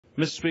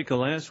Mr. Speaker,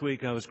 last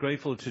week I was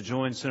grateful to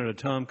join Senator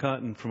Tom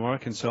Cotton from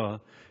Arkansas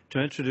to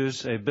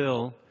introduce a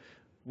bill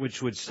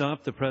which would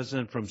stop the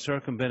President from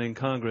circumventing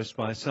Congress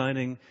by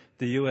signing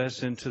the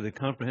U.S. into the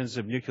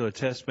Comprehensive Nuclear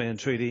Test Ban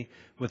Treaty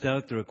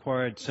without the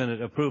required Senate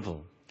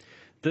approval.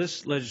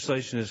 This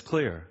legislation is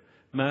clear.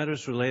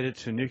 Matters related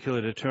to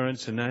nuclear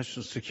deterrence and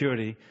national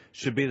security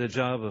should be the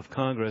job of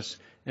Congress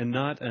and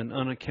not an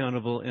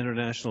unaccountable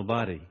international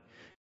body.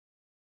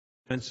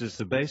 This is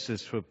the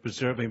basis for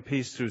preserving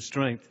peace through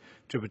strength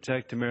to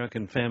protect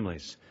American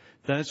families.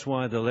 That's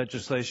why the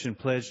legislation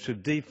pledged to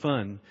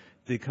defund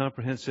the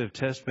Comprehensive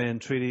Test Ban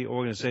Treaty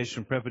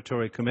Organization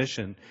Preparatory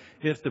Commission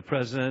if the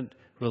President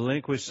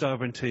relinquished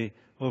sovereignty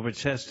over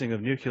testing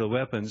of nuclear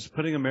weapons,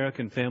 putting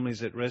American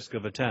families at risk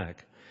of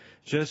attack.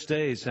 Just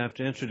days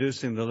after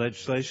introducing the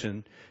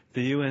legislation,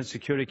 the UN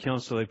Security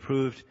Council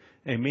approved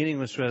a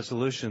meaningless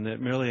resolution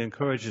that merely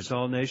encourages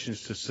all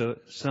nations to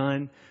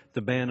sign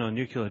the ban on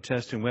nuclear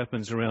testing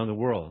weapons around the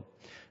world.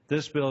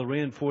 This bill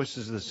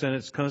reinforces the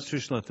Senate's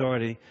constitutional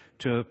authority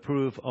to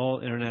approve all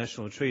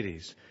international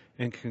treaties.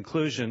 In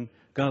conclusion,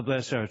 God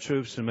bless our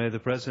troops, and may the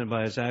President,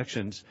 by his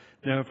actions,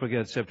 never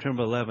forget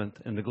September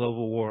 11th and the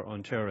global war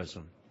on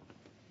terrorism.